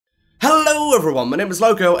Hello everyone, my name is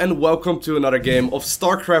Lowko and welcome to another game of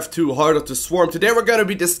StarCraft 2 Heart of the Swarm. Today we're going to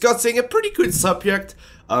be discussing a pretty good subject,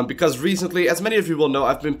 because recently, as many of you will know,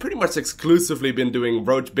 I've been pretty much exclusively been doing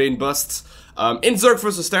Roach Bane busts in Zerg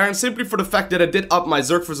vs Terran, simply for the fact that I did up my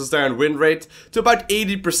Zerg vs Terran win rate to about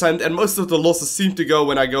 80%, and most of the losses seem to go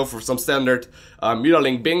when I go for some standard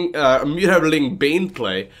Mutaling Bane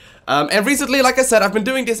play. And recently, like I said, I've been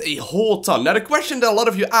doing this a whole ton. Now the question that a lot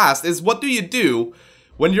of you asked is, what do you do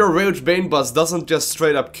when your Roach Bane bust doesn't just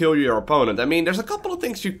straight up kill your opponent? I mean, there's a couple of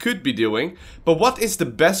things you could be doing, but what is the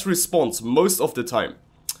best response most of the time?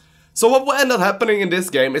 So what will end up happening in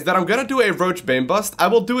this game is that I'm gonna do a Roach Bane bust. I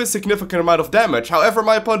will do a significant amount of damage. However,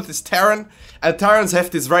 my opponent is Terran, and Terrans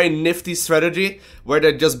have this very nifty strategy where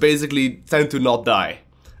they just basically tend to not die.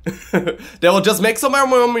 They will just make some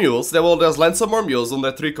more mules, they will just land some more mules on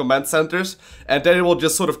their 3 command centers, and then it will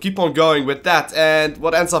just sort of keep on going with that, and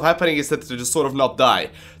what ends up happening is that they just sort of not die.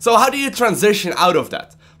 So how do you transition out of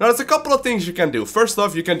that? Now there's a couple of things you can do. First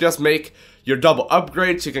off, you can just make your double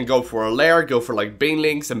upgrades. You can go for a lair, go for like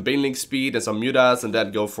Banelings and Baneling speed and some mutas, and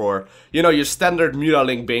then go for, you know, your standard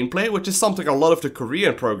Mutaling Bane play, which is something a lot of the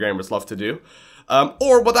Korean programmers love to do.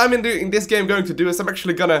 Or what I'm in this game going to do is I'm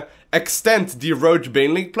actually gonna extend the Roach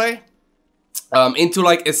Baneling play into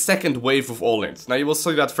like a second wave of all-ins. Now you will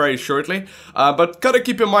see that very shortly, but gotta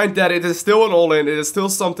keep in mind that it is still an all-in, it is still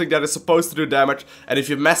something that is supposed to do damage, and if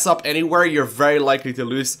you mess up anywhere, you're very likely to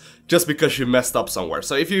lose just because you messed up somewhere.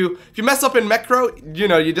 So if you mess up in macro, you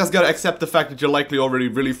know, you just gotta accept the fact that you're likely already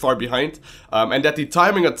really far behind, and that the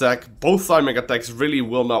timing attack, both timing attacks really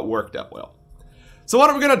will not work that well. So what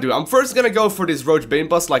I'm gonna do, I'm first gonna go for this Roach Bane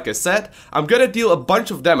bust, like I said. I'm gonna deal a bunch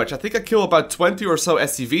of damage. I think I kill about 20 or so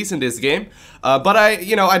SCVs in this game. But I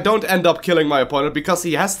don't end up killing my opponent because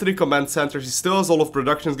he has 3 command centers, he still has all of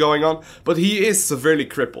productions going on, but he is severely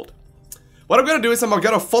crippled. What I'm gonna do is I'm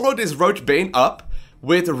gonna follow this Roach Bane up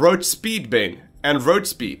with Roach Speed Bane and Roach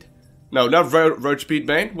Speed. No, not Roach Speed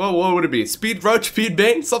Bane. Well, what would it be? Roach Speed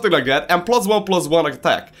Bane? Something like that. And +1/+1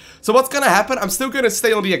 attack. So what's gonna happen? I'm still gonna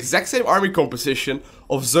stay on the exact same army composition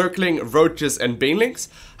of Zergling, Roaches, and Banelings.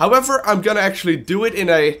 However, I'm gonna actually do it in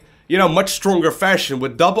a, you know, much stronger fashion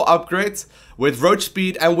with double upgrades, with Roach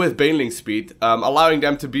Speed and with Baneling Speed, allowing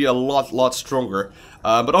them to be a lot stronger.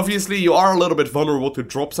 But obviously you are a little bit vulnerable to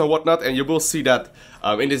drops and whatnot, and you will see that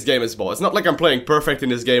in this game as well. It's not like I'm playing perfect in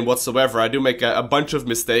this game whatsoever. I do make a bunch of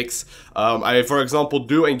mistakes. I, for example,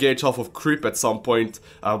 do engage off of creep at some point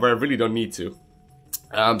where I really don't need to.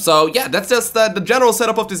 So yeah, that's just the general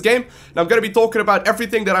setup of this game. Now I'm gonna be talking about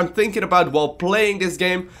everything that I'm thinking about while playing this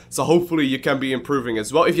game, so hopefully you can be improving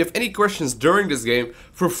as well. If you have any questions during this game,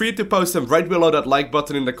 feel free to post them right below that like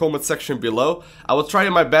button in the comment section below. I will try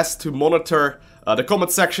my best to monitor the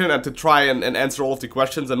comment section and to try and answer all of the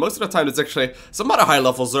questions, and most of the time it's actually some other high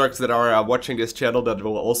level Zergs that are watching this channel that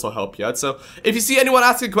will also help you out. So if you see anyone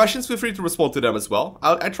asking questions, feel free to respond to them as well.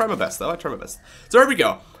 I try my best though, I try my best. So here we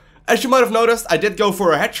go. As you might have noticed, I did go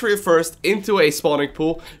for a hatchery first into a spawning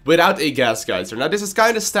pool without a gas geyser. Now this is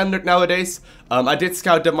kind of standard nowadays. I did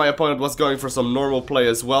scout that my opponent was going for some normal play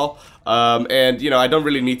as well. And you know, I don't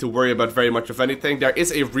really need to worry about very much of anything. There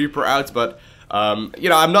is a Reaper out, but you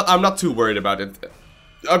know, I'm not too worried about it.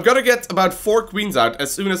 I'm gonna get about 4 queens out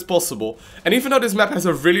as soon as possible. And even though this map has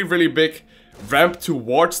a really big ramp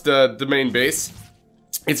towards the main base,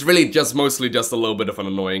 it's really just mostly just a little bit of an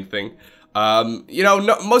annoying thing. You know,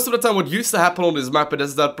 most of the time what used to happen on this map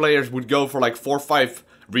is that players would go for like 4 or 5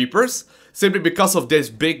 Reapers, simply because of this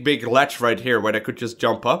big ledge right here where they could just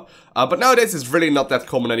jump up. But nowadays it's really not that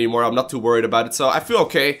common anymore. I'm not too worried about it, so I feel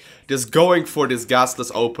okay just going for this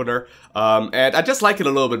gasless opener. And I just like it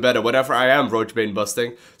a little bit better whenever I am Roach Bane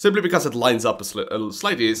busting, simply because it lines up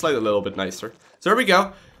slightly a little bit nicer. So here we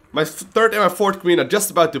go. My 3rd and my 4th queen are just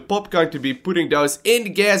about to pop, going to be putting those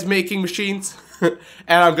in gas making machines. And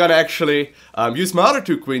I'm gonna actually use my other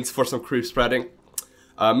 2 queens for some creep spreading.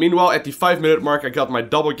 Meanwhile, at the 5-minute mark, I got my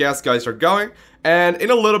double gas geyser going, and in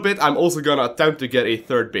a little bit, I'm also gonna attempt to get a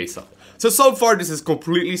 3rd base up. So far, this is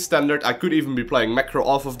completely standard. I could even be playing macro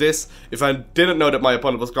off of this if I didn't know that my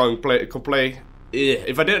opponent was going to play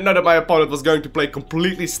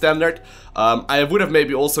completely standard. I would have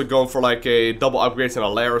maybe also gone for like a double upgrades and a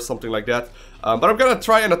lair or something like that. But I'm gonna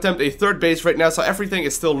try and attempt a 3rd base right now, so everything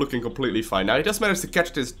is still looking completely fine. Now, I just managed to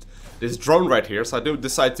catch this drone right here, so I do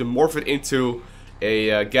decide to morph it into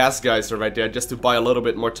a gas geyser right there, just to buy a little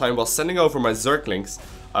bit more time while sending over my Zerglings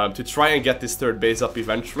to try and get this 3rd base up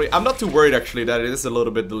eventually. I'm not too worried actually that it is a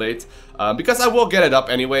little bit delayed, because I will get it up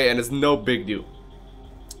anyway, and it's no big deal.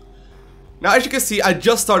 Now, as you can see, I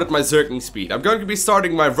just started my Zergling speed. I'm going to be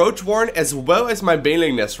starting my Roach Warren as well as my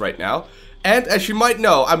Baneling Nest right now. And as you might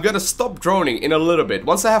know, I'm gonna stop droning in a little bit.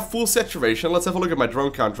 Once I have full saturation, let's have a look at my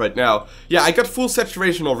drone count right now. Yeah, I got full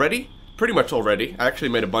saturation already. Pretty much already. I actually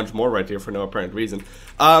made a bunch more right here for no apparent reason.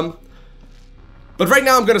 But right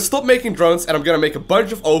now I'm gonna stop making drones and I'm gonna make a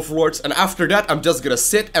bunch of overlords, and after that I'm just gonna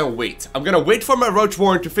sit and wait. I'm gonna wait for my roach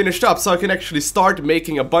warren to finish up so I can actually start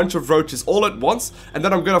making a bunch of roaches all at once, and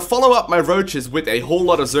then I'm gonna follow up my roaches with a whole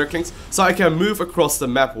lot of zerglings so I can move across the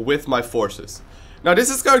map with my forces. Now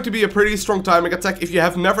this is going to be a pretty strong timing attack. If you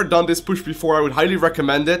have never done this push before, I would highly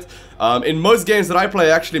recommend it. In most games that I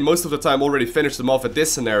play, actually most of the time already finish them off at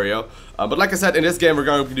this scenario. But like I said, in this game we're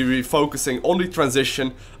going to be focusing on the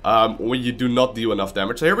transition when you do not deal enough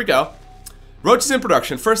damage. So here we go. Roaches in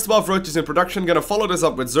production. First of all, roaches in production. Gonna follow this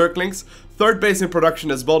up with zerglings. Third base in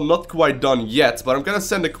production as well. Not quite done yet, but I'm gonna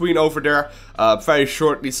send the queen over there very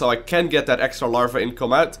shortly so I can get that extra larva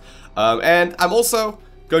income out. And I'm also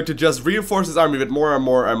going to just reinforce this army with more and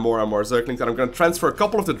more zerglings, and I'm going to transfer a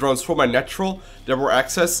couple of the drones from my natural, there were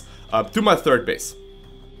access, to my third base.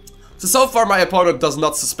 So far my opponent does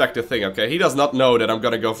not suspect a thing, okay? He does not know that I'm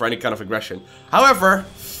going to go for any kind of aggression. However,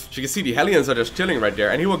 as you can see, the Hellions are just chilling right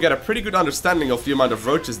there, and he will get a pretty good understanding of the amount of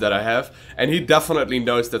roaches that I have, and he definitely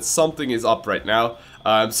knows that something is up right now.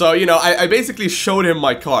 So, you know, I basically showed him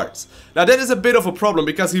my cards. Now, that is a bit of a problem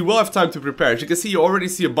because he will have time to prepare. As you can see, you already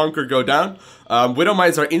see a bunker go down. Widow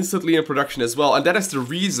mines are instantly in production as well, and that is the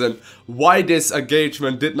reason why this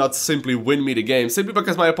engagement did not simply win me the game. Simply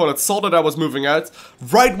because my opponent saw that I was moving out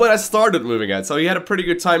right when I started moving out. So he had a pretty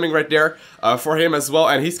good timing right there for him as well,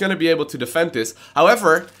 and he's going to be able to defend this.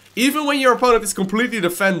 However, even when your opponent is completely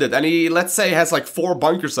defended and he, let's say, has like 4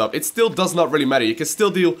 bunkers up, it still does not really matter. You can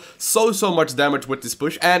still deal so much damage with this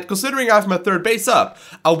push, and considering I have my third base up,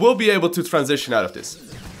 I will be able to transition out of this.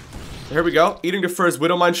 So here we go, eating the first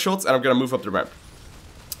Widow Mine shots, and I'm gonna move up the ramp.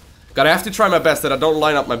 Gonna have to try my best that I don't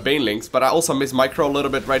line up my Banelings, but I also miss micro a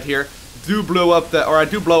little bit right here. I do blow up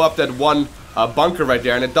that one bunker right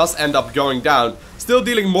there, and it does end up going down. Still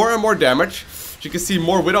dealing more and more damage. As you can see,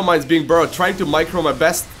 more Widow Mines being burrowed, trying to micro my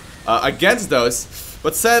best against those,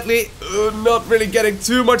 but sadly not really getting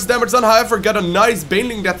too much damage done. However, got a nice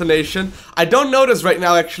Baneling detonation. I don't notice right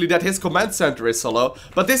now actually that his command center is so low,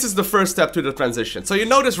 but this is the first step to the transition. So you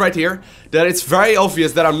notice right here that it's very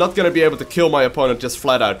obvious that I'm not going to be able to kill my opponent just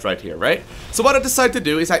flat out right here, right? So what I decide to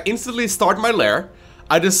do is I instantly start my lair.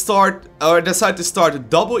 I decide to start a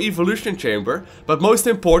double evolution chamber, but most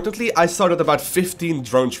importantly, I started about 15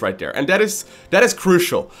 drones right there, and that is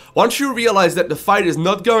crucial. Once you realize that the fight is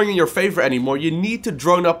not going in your favor anymore, you need to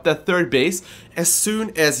drone up that third base as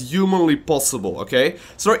soon as humanly possible, okay?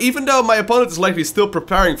 So even though my opponent is likely still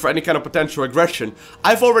preparing for any kind of potential aggression,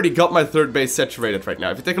 I've already got my third base saturated right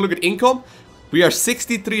now. If you take a look at income, we are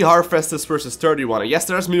 63 harvesters versus 31. And yes,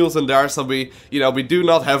 there's mules in there, so we do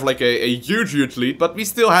not have like a huge lead, but we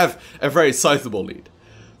still have a very sizable lead.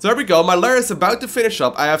 So there we go, my lair is about to finish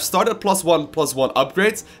up. I have started +1/+1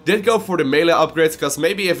 upgrades. Did go for the melee upgrades, because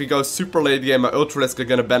maybe if we go super late game, my ultralisks are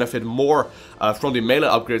gonna benefit more from the melee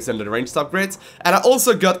upgrades than the ranged upgrades. And I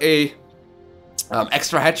also got a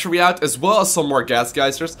extra hatchery out, as well as some more gas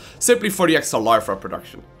geysers, simply for the extra larva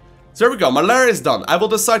production. So there we go, my lair is done. I will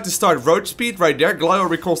decide to start roach speed right there, Glio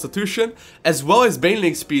reconstitution, as well as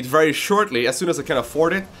Baneling speed very shortly, as soon as I can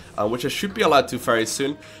afford it, which I should be allowed to very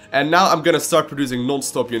soon. And now I'm gonna start producing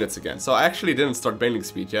non-stop units again. So I actually didn't start Baneling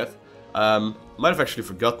speed yet. Might have actually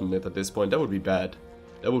forgotten it at this point. That would be bad.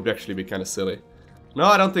 That would actually be kind of silly. No,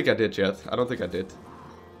 I don't think I did yet. I don't think I did.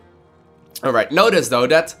 Alright, notice though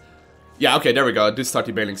that... Yeah, okay, there we go. I did start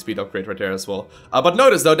the Baneling speed upgrade right there as well. But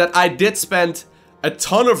notice though that I did spend a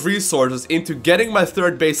ton of resources into getting my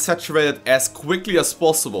third base saturated as quickly as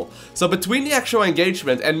possible. So between the actual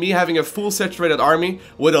engagement and me having a full saturated army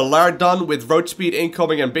with a lair done, with roach speed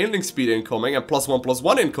incoming and Baneling speed incoming and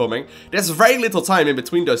 +1/+1 incoming, there's very little time in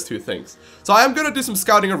between those two things. So I am gonna do some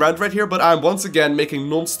scouting around right here, but I'm once again making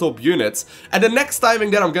non-stop units, and the next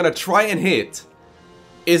timing that I'm gonna try and hit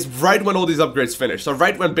is right when all these upgrades finish. So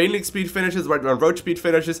right when Baneling speed finishes, right when roach speed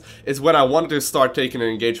finishes, is when I wanted to start taking an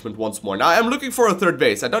engagement once more. Now I'm looking for a third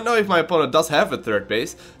base. I don't know if my opponent does have a third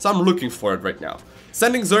base, so I'm looking for it right now.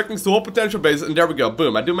 Sending Zerglings to all potential bases, and there we go,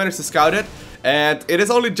 boom. I do manage to scout it, and it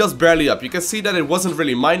is only just barely up. You can see that it wasn't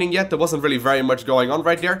really mining yet, there wasn't really very much going on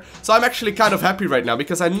right there. So I'm actually kind of happy right now,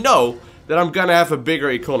 because I know that I'm gonna have a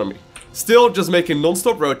bigger economy. Still just making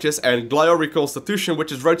non-stop roaches and glio reconstitution,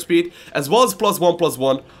 which is roach speed, as well as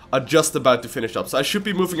 +1/+1, are just about to finish up. So I should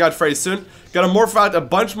be moving out very soon. Gonna morph out a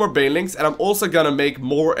bunch more banelings, and I'm also gonna make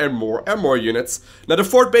more and more units. Now the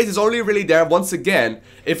fort base is only really there once again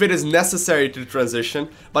if it is necessary to transition,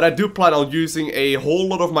 but I do plan on using a whole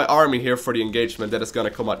lot of my army here for the engagement that is gonna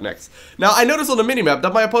come out next. Now I noticed on the minimap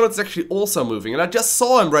that my opponent is actually also moving, and I just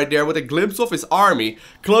saw him right there with a glimpse of his army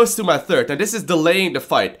close to my third, and this is delaying the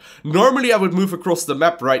fight. Normally I would move across the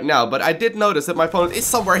map right now, but I did notice that my opponent is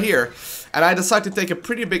somewhere here, and I decided to take a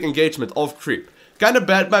pretty big engagement of creep. Kinda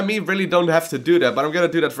bad by me, really don't have to do that, but I'm gonna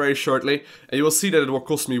do that very shortly, and you will see that it will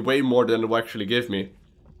cost me way more than it will actually give me.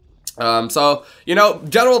 So, you know,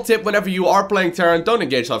 general tip, whenever you are playing Terran, don't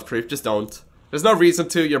engage off creep, just don't. There's no reason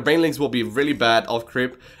to, your banelings will be really bad off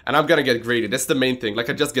creep, and I'm gonna get greedy, that's the main thing, like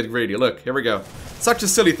I just get greedy, look, here we go. Such a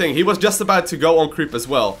silly thing, he was just about to go on creep as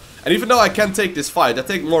well, and even though I can take this fight, I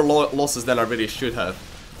take more losses than I really should have.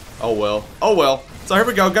 Oh well, oh well. So here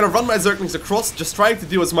we go, gonna run my Zerglings across, just trying to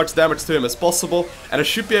do as much damage to him as possible, and I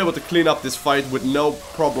should be able to clean up this fight with no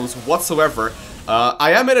problems whatsoever.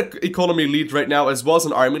 I am in an economy lead right now as well as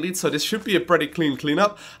an army lead, so this should be a pretty clean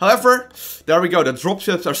cleanup. However, there we go, the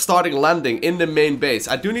dropships are starting landing in the main base.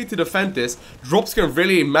 I do need to defend this. Drops can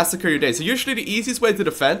really massacre your day. So usually the easiest way to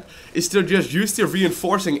defend is to just use the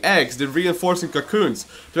reinforcing eggs, the reinforcing cocoons,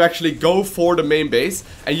 to actually go for the main base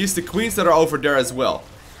and use the queens that are over there as well.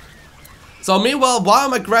 So meanwhile, while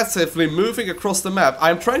I'm aggressively moving across the map,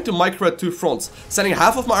 I'm trying to micro at two fronts, sending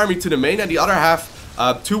half of my army to the main and the other half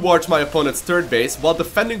towards my opponent's third base while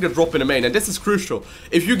defending the drop in the main. And this is crucial.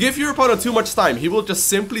 If you give your opponent too much time, he will just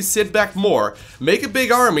simply sit back more, make a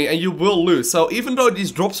big army, and you will lose. So even though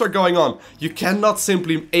these drops are going on, you cannot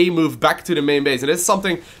simply move back to the main base. And it's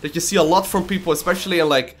something that you see a lot from people, especially in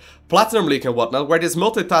like Platinum League and whatnot, where this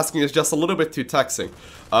multitasking is just a little bit too taxing.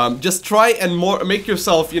 Just try and make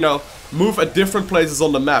yourself, you know, move at different places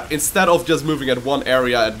on the map instead of just moving at one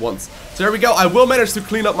area at once. So there we go, I will manage to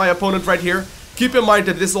clean up my opponent right here. Keep in mind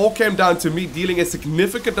that this all came down to me dealing a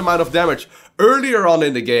significant amount of damage earlier on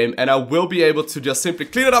in the game, and I will be able to just simply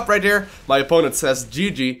clean it up right here. My opponent says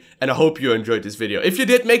GG, and I hope you enjoyed this video. If you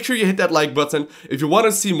did, make sure you hit that like button. If you want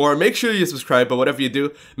to see more, make sure you subscribe, but whatever you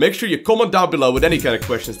do, make sure you comment down below with any kind of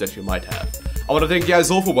questions that you might have. I want to thank you guys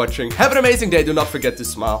all for watching. Have an amazing day, do not forget to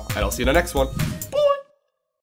smile, and I'll see you in the next one.